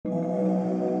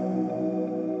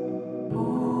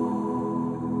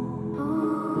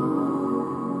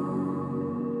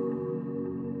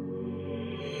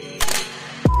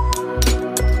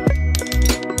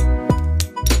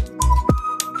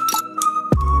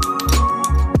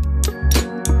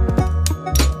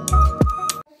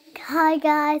Hi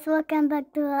guys, welcome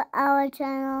back to our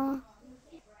channel.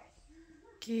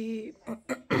 Ke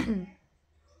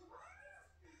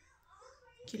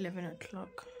 11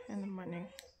 o'clock in the morning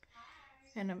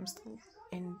and I'm still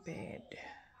in bed.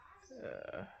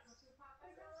 Uh,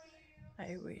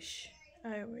 I wish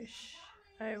I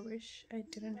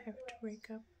didn't have to wake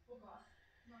up,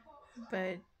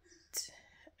 but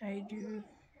I do.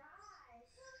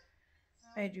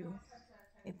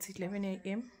 It's 11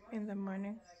 a.m. in the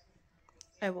morning.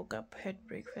 I woke up, had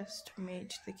breakfast,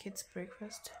 made the kids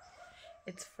breakfast.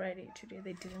 It's Friday today.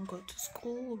 They didn't go to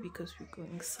school because we're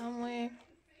going somewhere.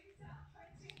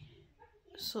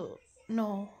 So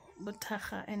no, but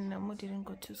Taha and Namu didn't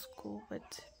go to school,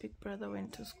 but Big Brother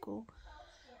went to school.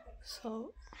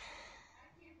 So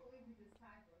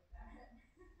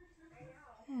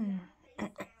I'm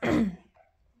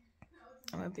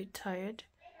a bit tired.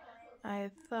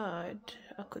 I thought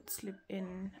I could sleep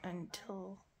in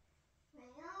until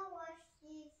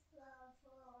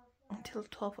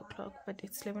 12 o'clock, but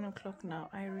it's 11 o'clock now.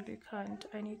 I really can't.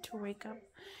 I need to wake up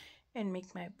and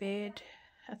make my bed.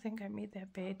 I think I made their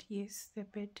bed. Yes,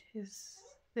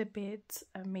 the beds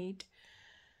are made.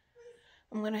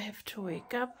 I'm gonna have to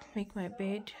wake up, make my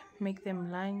bed, make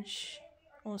them lunch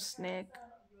or snack,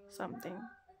 something.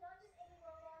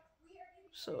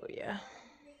 So yeah,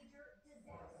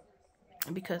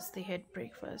 because they had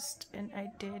breakfast and I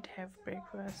did have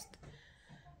breakfast.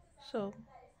 So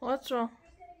what's wrong?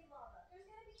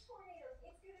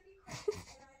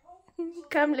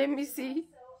 Come, let me see.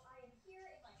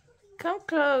 Come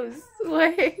close.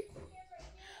 Why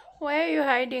are you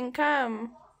hiding?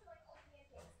 Come.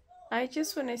 I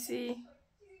just want to see.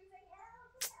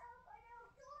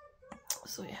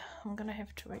 So yeah, I'm gonna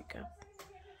have to wake up.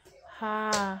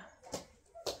 Ha.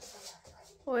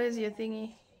 Where's your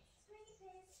thingy?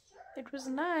 It was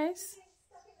nice.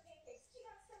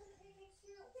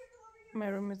 My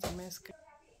room is a mess.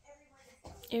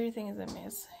 Everything is a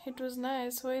mess. It was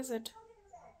nice. Where is it?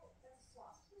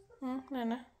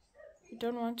 Nana, you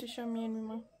don't want to show me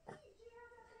anymore.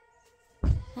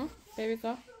 Baby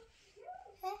girl,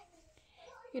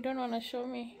 you don't want to show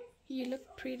me. You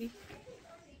look pretty.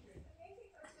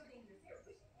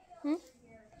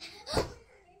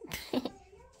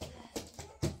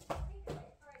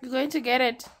 You're going to get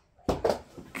it.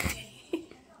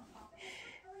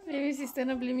 Baby sister,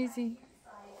 no, let me see.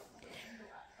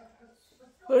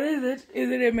 What is it? Is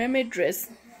it a mermaid dress?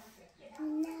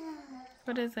 No,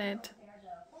 What is it?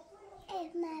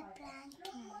 it's my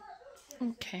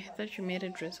blanket. Okay, I thought you made a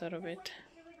dress out of it.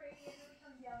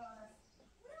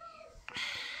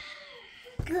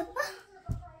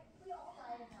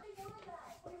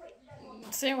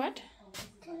 Say what?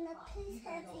 Can I please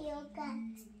have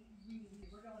yogurt?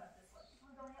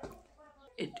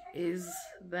 It is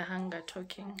the hunger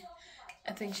talking.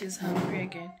 I think she's hungry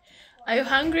again. Are you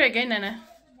hungry again, Nana?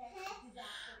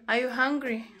 Are you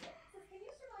hungry?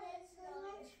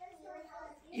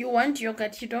 You want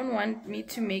yogurt. You don't want me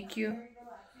to make you.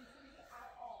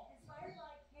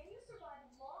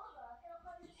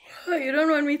 Oh, you don't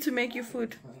want me to make you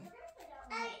food.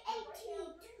 I ate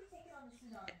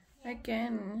it.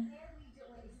 Again.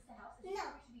 No.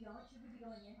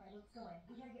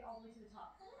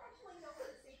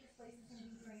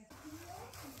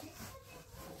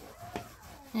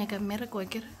 Nyaka mmereko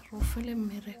akere rufele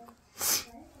mmereko.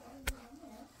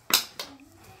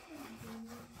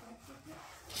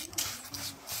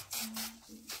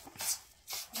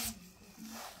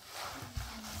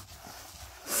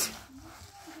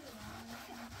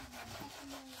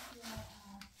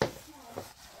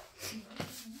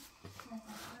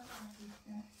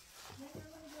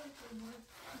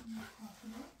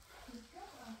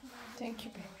 Thank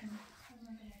you, baby.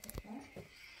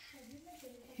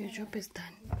 Your job is done.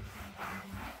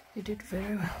 You did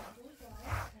very well.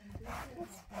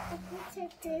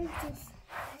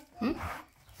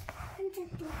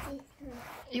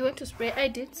 You want to spray? I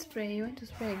did spray. You want to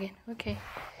spray again? Okay.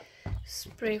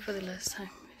 Spray for the last time.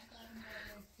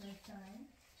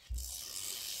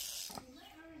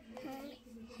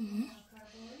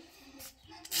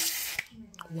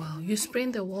 Wow, you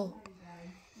spraying the wall.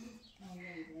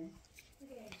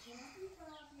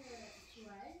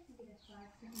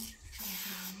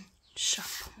 Sharp.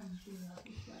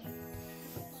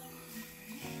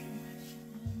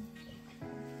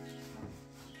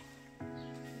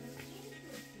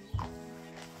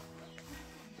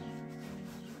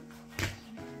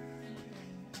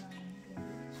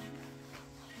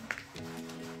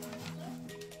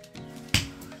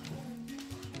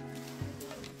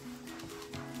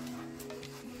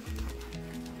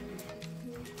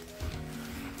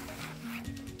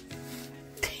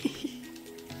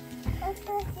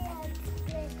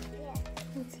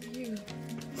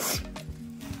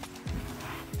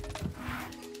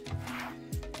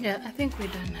 Yeah, I think we're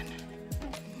done, Nana.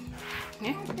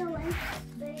 Yeah? I don't want to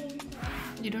spray.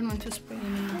 You don't want to spray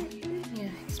anymore? Yeah,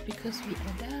 it's because we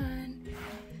are done.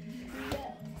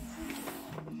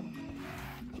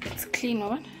 It's clean,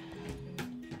 what?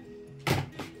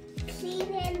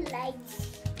 Clean and light.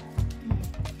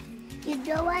 You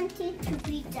don't want it to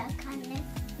be dark color.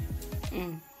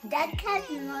 That color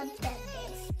is not the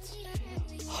best.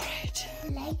 Alright.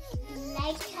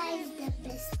 Light color is the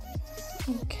best.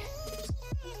 Okay.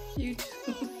 You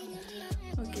too.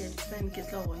 Okay, it's fine. Get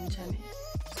the one, Johnny.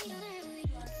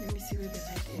 Let me see where the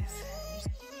light is.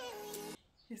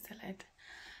 Here's the light.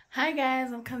 Hi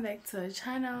guys, welcome back to our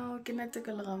channel.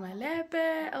 Kinatokologo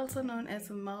Malepe, also known as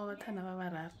Mawatana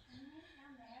Babarar.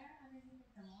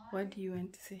 What do you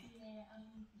want to say?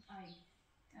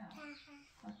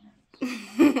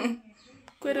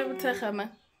 Kwere butagama.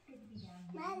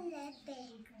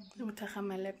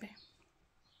 Malepe.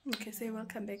 Okay, say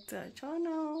welcome back to our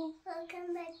channel.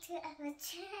 Welcome back to our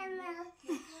channel.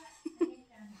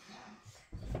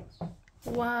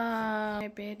 Wow, my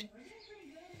bed.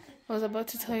 I was about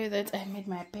to tell you that I made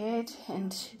my bed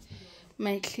and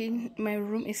my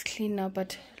room is clean now,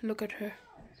 but look at her.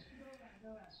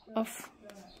 Off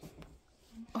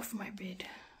my bed.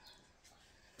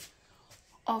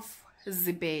 Off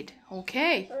the bed,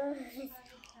 okay?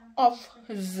 Off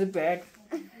the bed.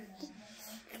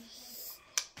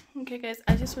 Okay guys,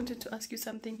 I just wanted to ask you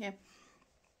something here.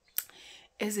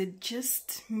 Is it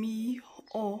just me,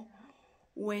 or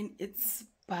when it's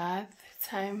bath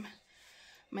time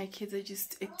my kids are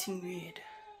just acting weird?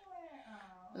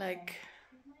 Like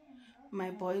my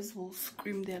boys will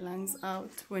scream their lungs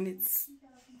out when it's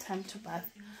time to bath.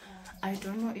 I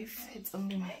don't know if it's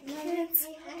only my kids.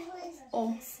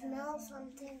 I smell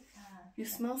something. You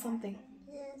smell something?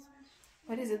 Yes.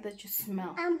 What is it that you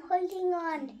smell? I'm holding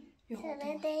on You're so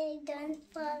holding that they don't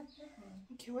fall.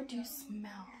 Okay, what do you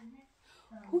smell?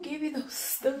 Who gave you those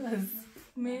stomachs,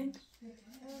 man?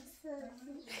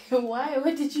 Why?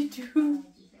 What did you do?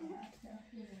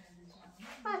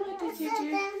 What did you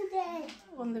do?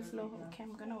 On the floor. Okay,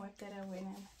 I'm gonna wipe that away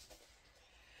now.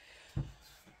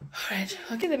 Alright,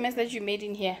 okay, the mess that you made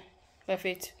in here.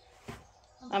 Perfect.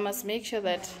 I must make sure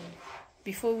that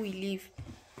before we leave,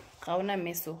 Kauna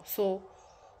meso. So,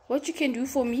 what you can do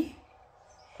for me,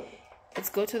 let's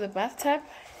go to the bathtub.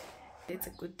 It's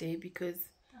a good day because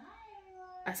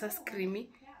as I screamy,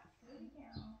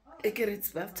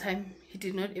 it's bath time. He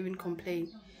did not even complain.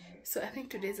 So I think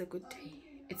today's a good day.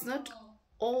 It's not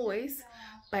always,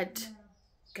 but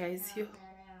guys,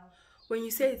 when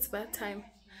you say it's bath time,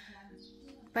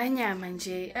 I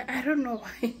don't know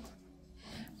why.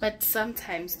 But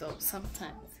sometimes though,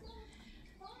 sometimes.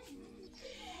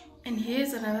 And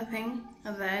here's another thing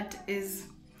that is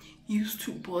used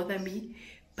to bother me,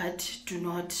 but do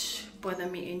not bother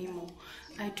me anymore.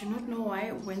 I do not know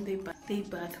why when they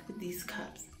bath with these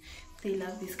cups. They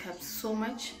love these cups so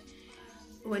much.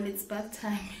 When it's bath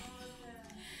time,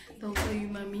 they'll show you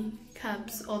mommy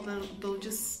cups, or they'll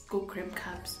just go grab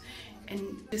cups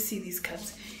and just see these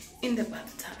cups in the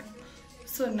bathtub.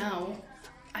 So now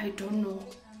I don't know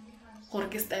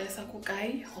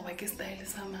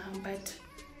but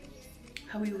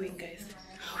how we win, guys.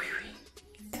 How we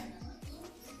win.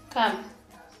 Come.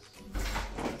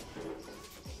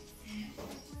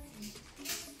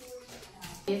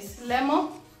 Yes,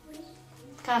 Lemo.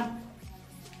 Come.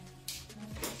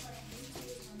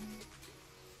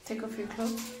 Take off your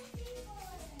clothes.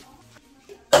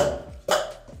 I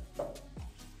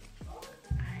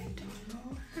don't know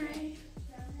why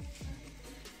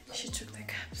she took the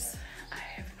cups. I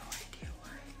have no idea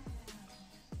why.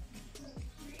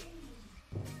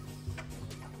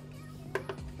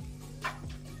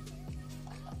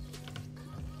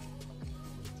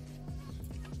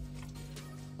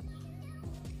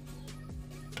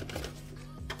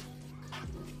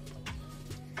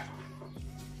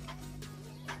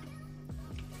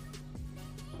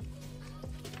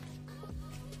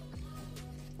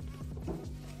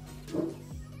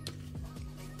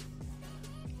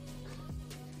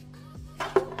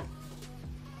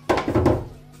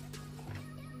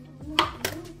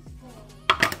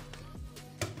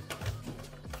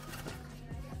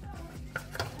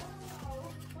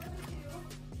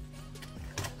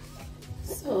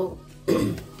 So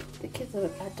the kids are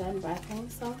done bathing,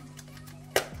 so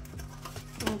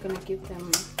I'm gonna give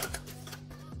them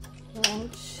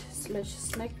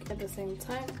lunch/snack at the same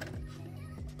time.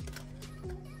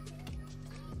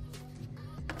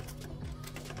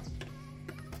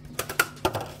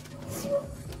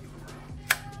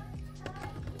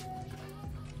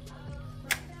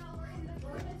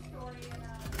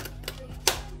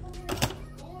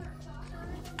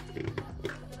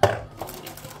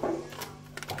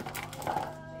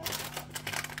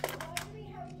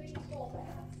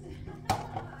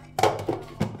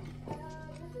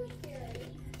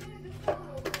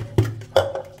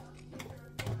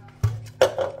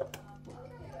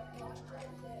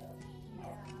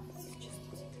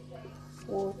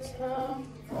 water.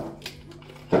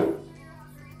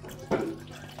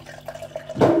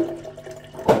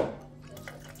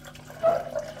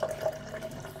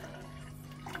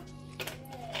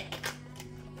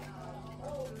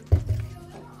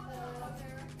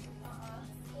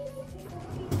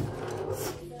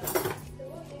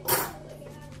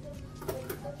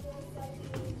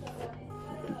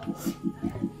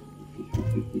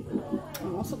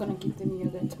 I'm also gonna give them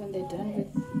yogurt when they're done with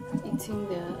eating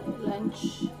their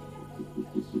lunch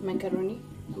macaroni.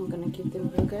 I'm gonna give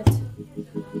them yogurt,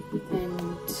 and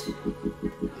I'm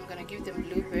gonna give them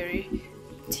blueberry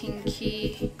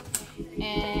tinky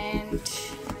and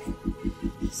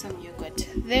some yogurt.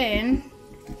 Then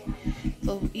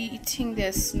they'll be eating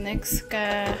their snacks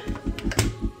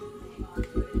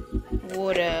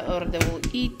water, or they will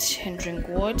eat and drink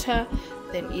water,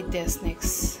 then eat their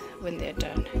snacks when they're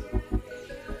done.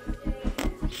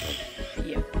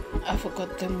 Yep, I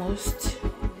forgot the most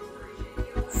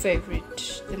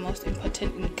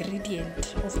important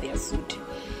ingredient of their food: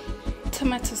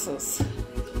 tomato sauce.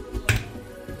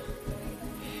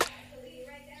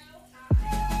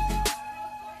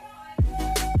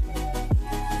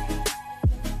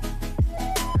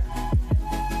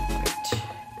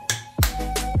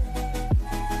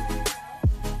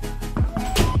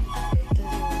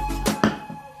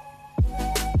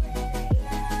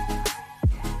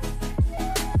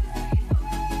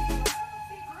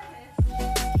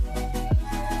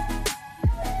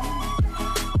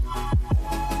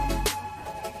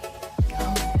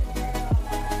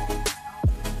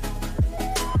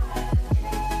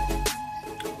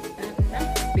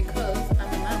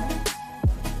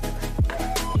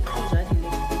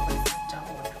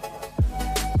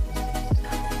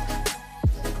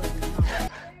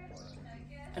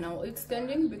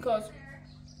 Standing because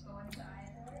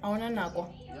I wanna nago.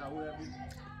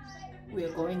 We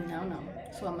are going now,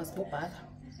 so I must go back.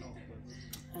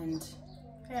 And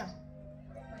yeah,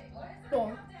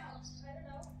 so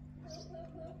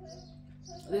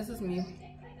this is me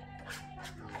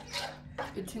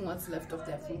eating what's left of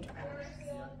their food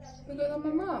because I'm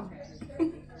a mom.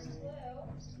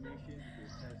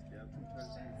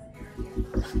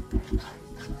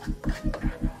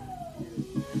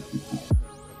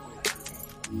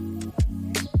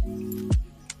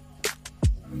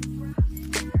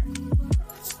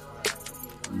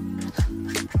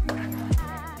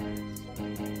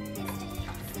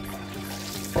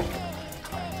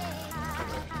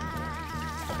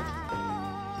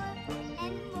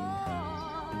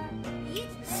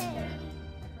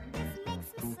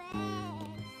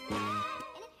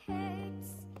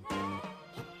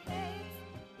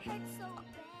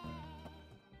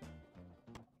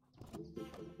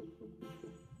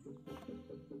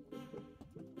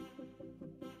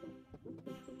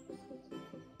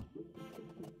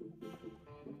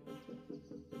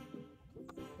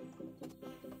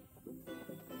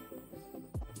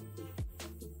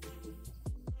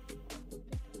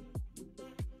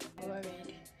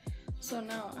 Worried. So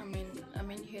now I'm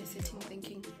in here sitting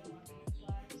thinking,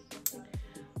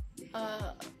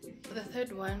 the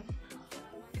third one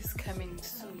is coming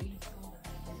soon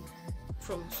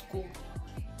from school,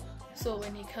 so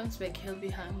when he comes back he'll be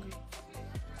hungry.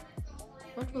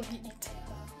 What will he eat?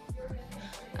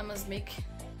 I must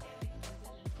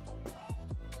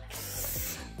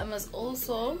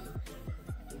also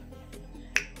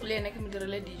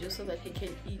so that he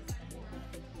can eat,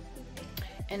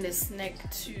 and a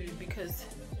snack too, because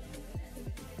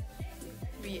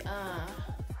we are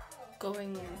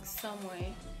going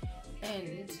somewhere,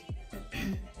 and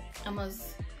I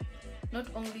must not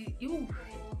only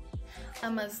I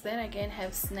must then again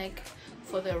have snack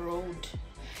for the road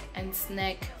and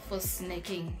snack for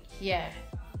snacking here,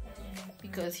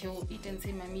 because he will eat and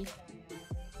say mommy,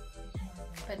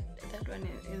 but that one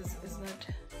is not.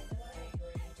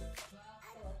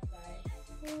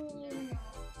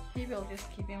 Maybe I'll just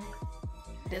keep him.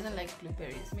 He doesn't like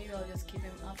blueberries. Maybe I'll just give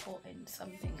him apple and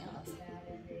something else.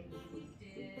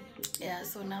 Yeah,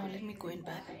 so now let me go and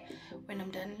bath. When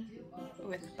I'm done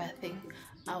with bathing,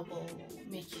 I will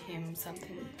make him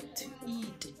something to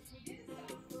eat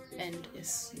and a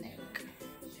snack.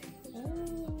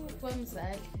 Ooh, what's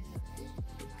that?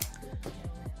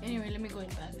 Anyway, let me go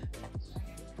and bath.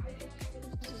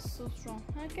 This is so strong.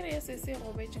 How can I say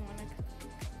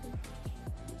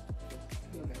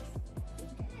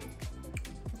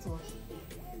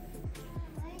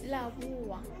La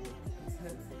bua.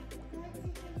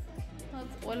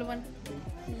 All one.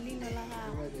 Lino la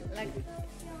like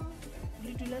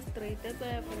little straight. That's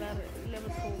why I feel level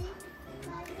 4.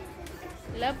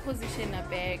 La position a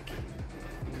back.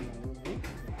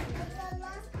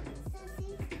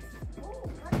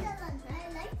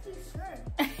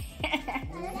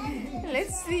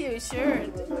 see your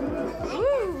shirt.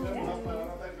 Ooh.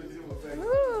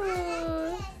 Ooh.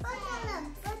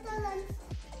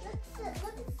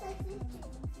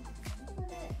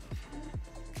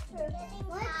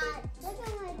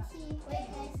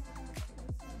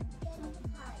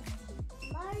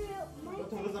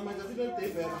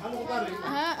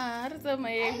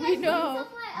 We know.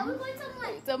 Are we going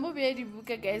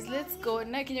somewhere? Guys, let's go.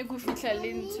 Now can you go fit Are we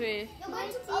going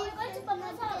to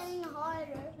Papa's house?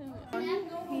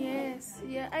 Yes.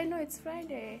 Yeah, I know it's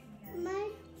Friday. My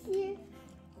teeth.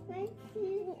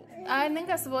 I think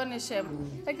I saw a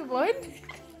shame. Like a boy.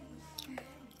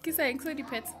 Kisa so the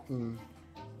pets.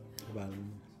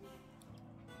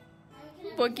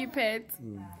 Boggy pets.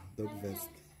 Dog vest.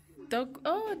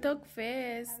 Dog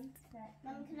vest.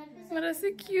 But that's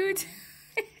so cute.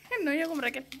 No, you're going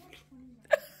to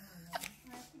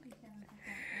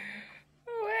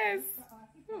Where's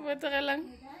what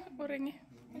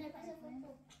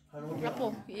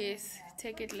Apple, yes,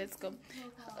 take it. Let's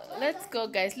go,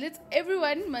 guys.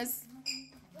 Everyone must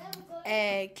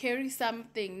carry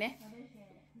something, ne?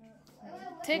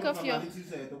 Take off your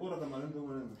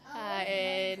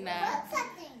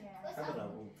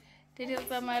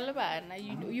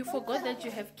you forgot that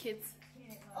you have kids.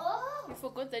 You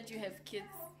forgot that you have kids.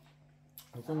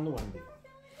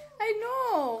 I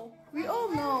know. We all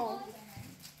know.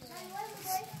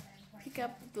 Pick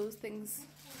up those things.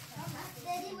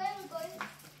 Daddy, where are we going?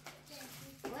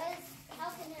 How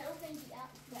can I open the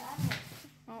apple?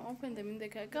 I'll open them in the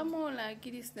car. Come on, like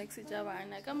it is snacks. Come on,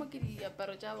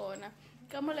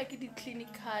 come on, like it is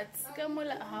clinic cards. Come on,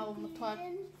 like how much?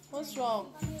 What's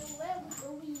wrong? Where are we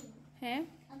going? Hey?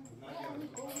 Where are we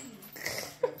going?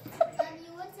 Daddy,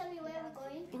 you won't tell me where we're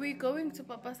going? We're going to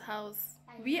Papa's house.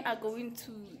 We are going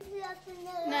to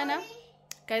Nana.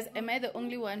 Guys, am I the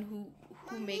only one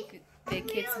who make their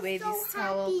kids wear this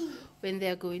towel when they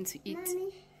are going to eat?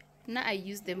 Now I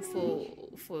use them for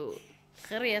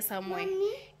career somewhere.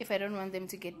 If I don't want them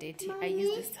to get dirty, I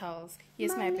use these towels.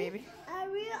 Yes, my baby. I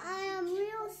am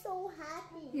so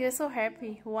happy. You're so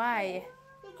happy. Why?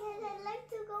 Because I like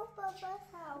to go to Papa's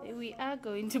house. We are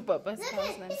going to Papa's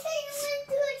house now. He said you went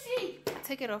to a tree.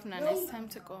 Take it off, Nana. It's time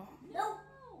to go. No.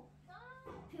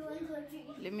 He went to a tree.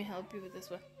 Let me help you with this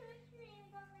one.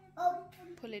 Oh.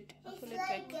 Pull it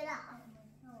back.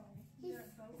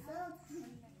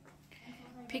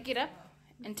 Pick it up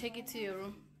and take it to your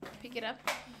room. Pick it up.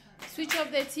 Switch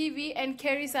off the TV and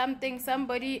carry something.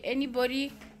 Somebody,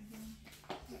 anybody.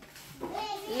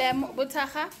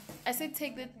 I said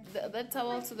take the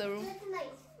towel to the room.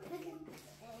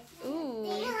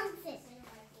 Ooh.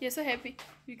 You're so happy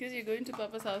because you're going to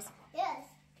Papa's house. Yes.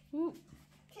 Ooh.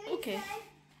 Okay.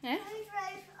 Can we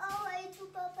drive all the way to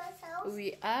Papa's house?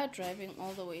 We are driving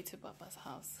all the way to Papa's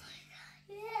house.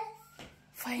 Yes.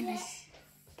 Finally.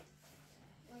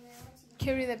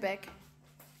 Carry the bag.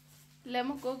 Let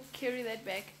me go carry that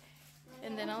bag.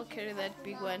 And then I'll carry that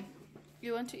big one.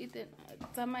 You want to eat it?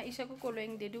 Tama isha ko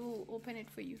koleng, they do open it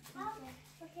for you.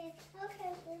 Okay.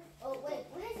 Oh wait,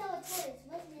 where's our toys?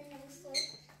 What's the name of the store?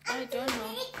 I don't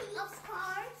know. Of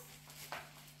cars.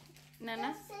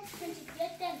 Nana? Can you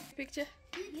get them? Picture?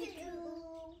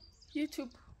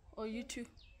 YouTube or YouTube?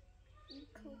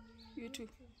 YouTube.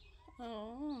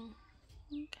 Oh,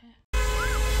 okay.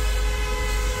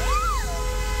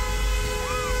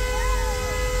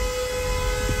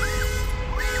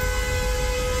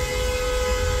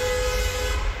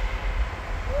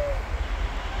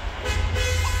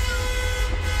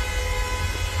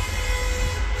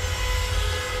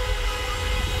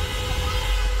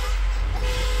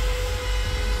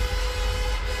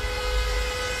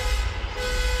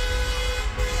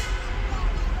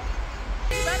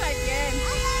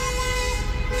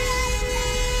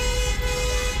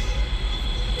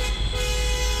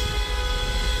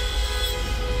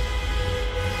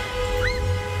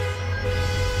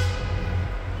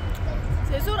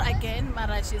 Again,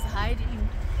 Maraj is hiding.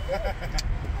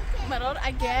 Maraj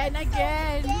again.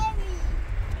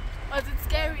 Was it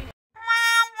scary?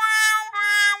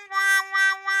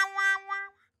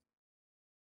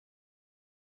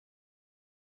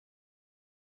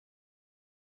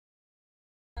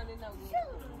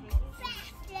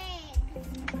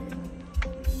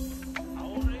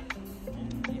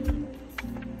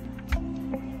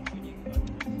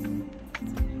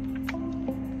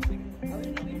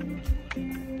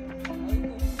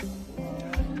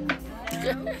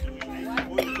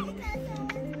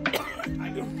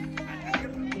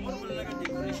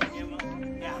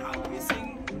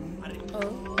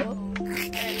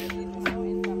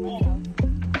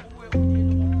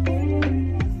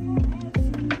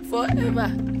 Forever.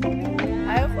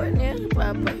 I want you,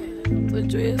 Papa.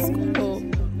 Enjoy school.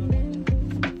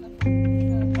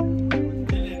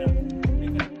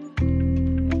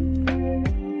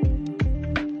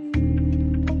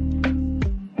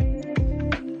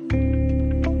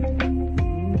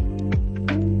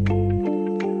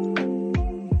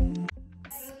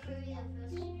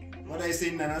 What are you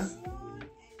saying, Nana?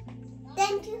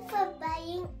 Thank you for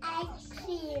buying ice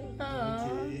cream.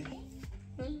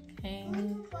 Okay.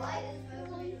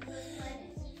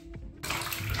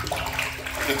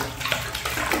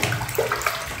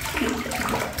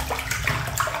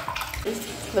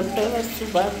 The flavor's too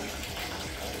bad.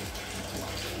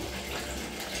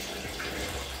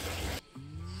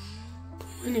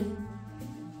 Morning.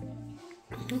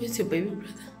 Where's your baby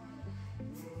brother?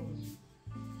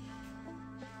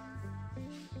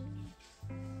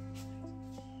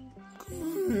 Come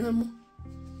on, Nemo.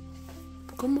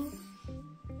 Come on.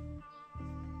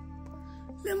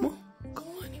 Nemo, come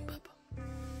on, Papa.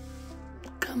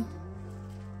 Come.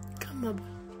 Come, Baba.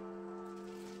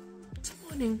 It's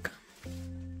morning, come.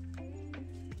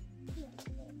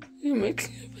 You make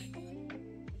your bed.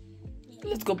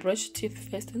 Let's go brush your teeth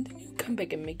first and then you come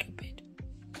back and make your bed.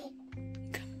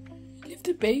 Come. Leave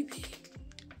the baby.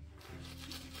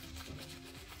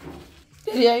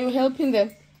 Daddy, are you helping them?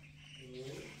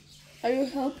 Are you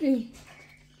helping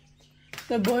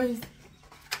the boys?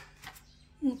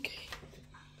 Okay.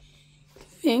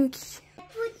 Thank you.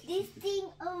 Put this thing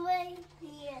over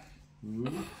here.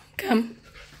 Come.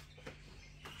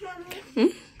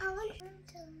 Mommy, I want to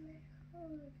tell my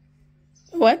home.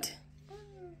 What?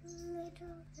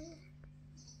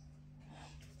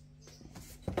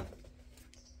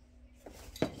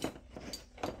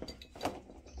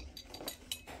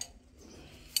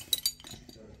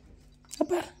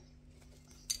 Papa.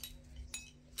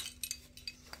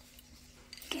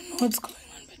 Don't know what's going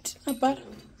on, but Papa,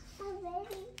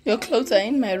 your clothes are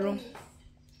in my room.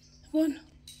 One.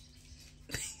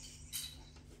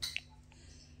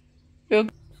 Your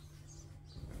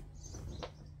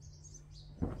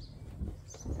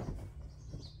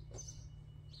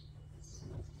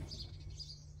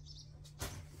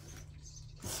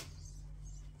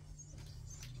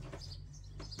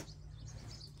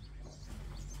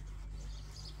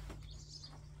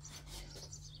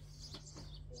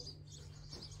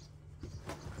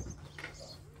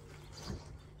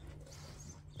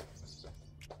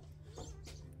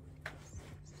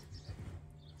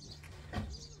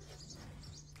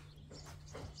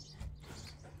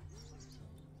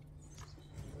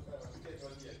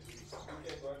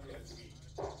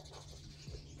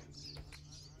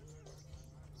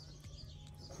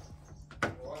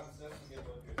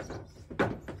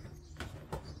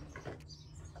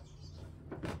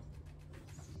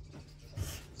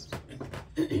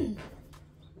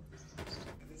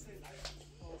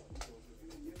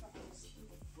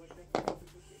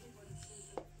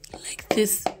like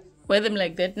this. Wear them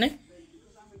like that, ne?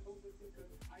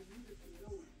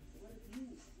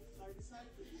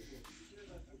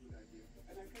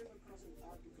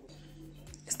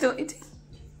 Still eating?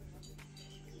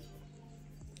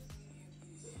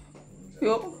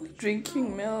 You're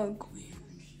drinking milk.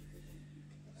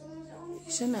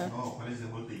 Shana. Oh, what is the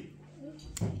whole thing?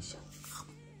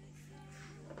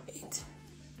 Eat.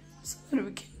 So that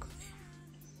we can go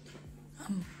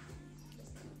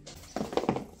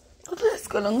there. Let's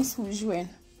go along to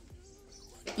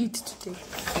eat today.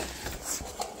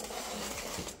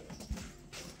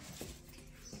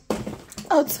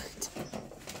 Outside.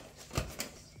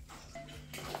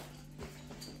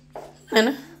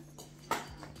 Anna?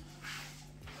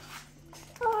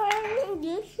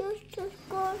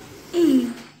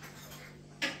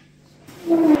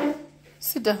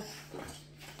 Sit down.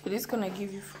 Daddy's gonna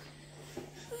give you food.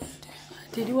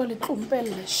 Daddy will compel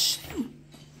shame.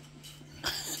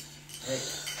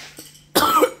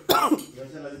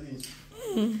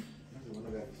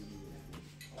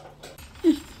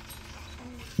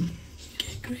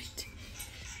 Okay, great.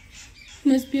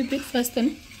 Must be a bit faster,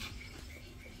 ne?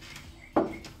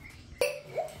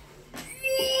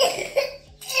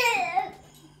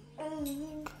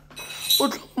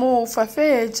 Mufa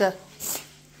feja.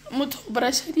 Mutu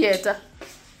brasha dieta.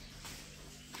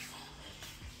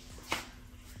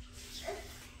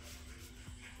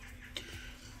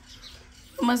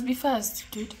 Must be fast,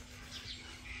 dude.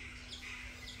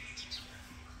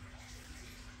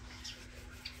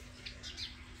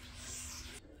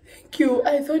 Thank you.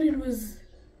 I thought it was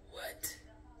what?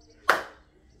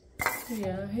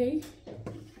 Yeah, hey.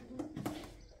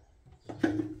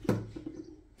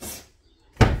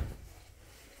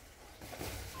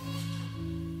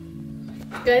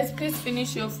 Guys, please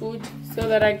finish your food so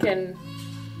that I can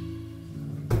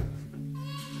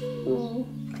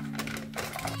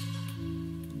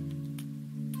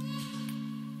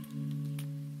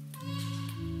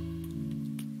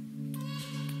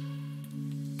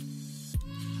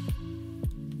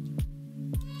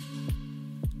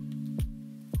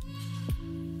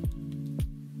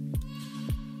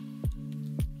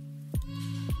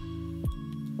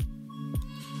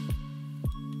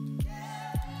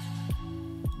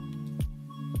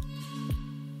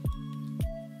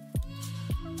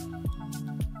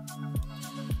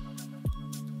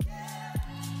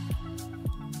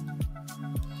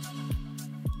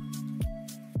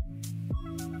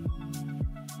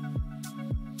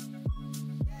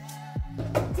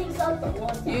Take out the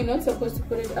water. You're not supposed to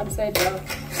put it upside down.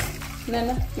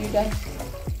 Nana, you done?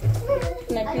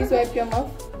 Can I please wipe your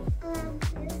mouth?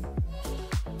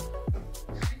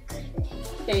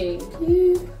 Thank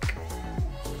you.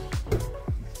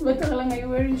 But are you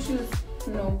wearing shoes?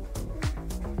 No.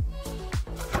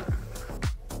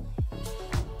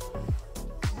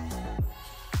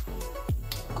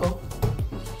 Go.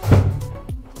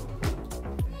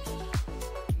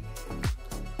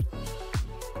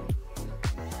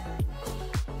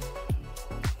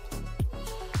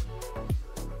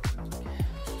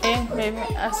 Hey, baby,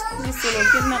 ask this little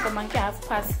kid not come and half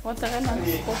pass. What the hell? I'm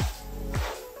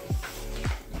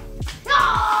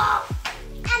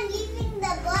leaving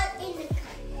the ball in the car.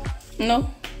 No.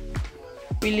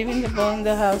 We're leaving the ball in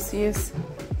the house, yes.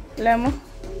 Lamo,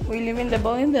 we're leaving the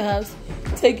ball in the house.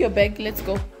 Take your bag, let's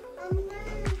go. I'm going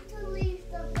to leave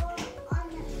the ball on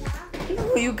the car.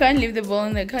 No, you can't leave the ball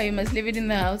in the car. You must leave it in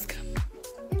the house.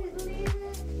 And leave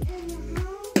it in the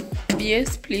house.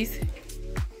 Yes, please.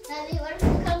 Daddy, what if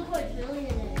we come for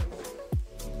millionaires?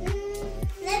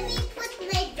 Let me put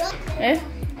my dog Eh?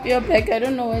 Your bag. I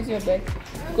don't know where's your bag.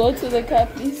 Go to the car,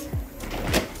 please.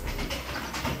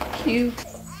 Cute.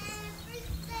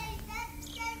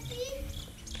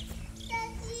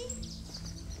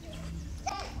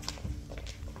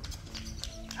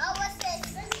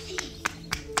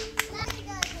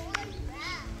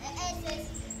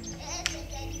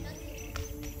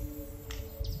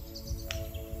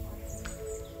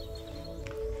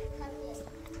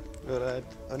 Alright,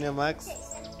 on your marks,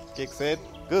 kick set,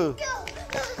 go.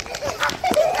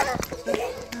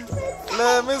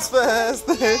 Lem is fast.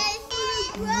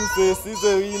 This is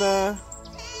the winner.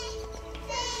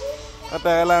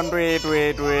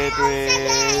 Wait.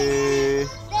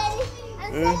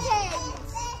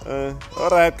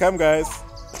 Alright, come guys.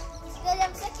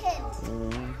 I'm second.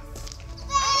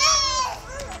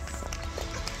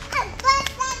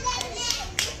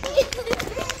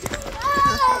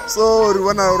 Sorry,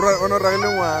 wanna run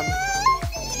one.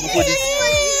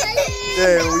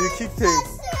 Yeah, you kick things.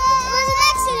 It was an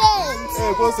accident.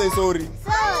 Hey, go say sorry.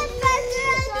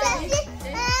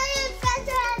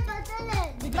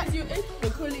 Because you ate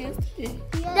broccoli yesterday.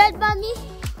 Dad, mommy,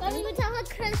 we tell her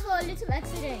Chris for a little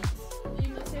accident. You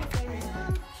must say sorry.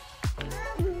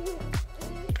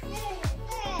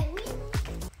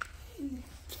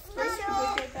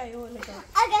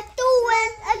 I got 2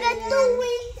 wins. I got 2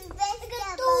 wins.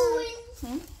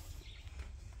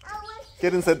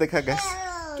 Get inside the car, guys.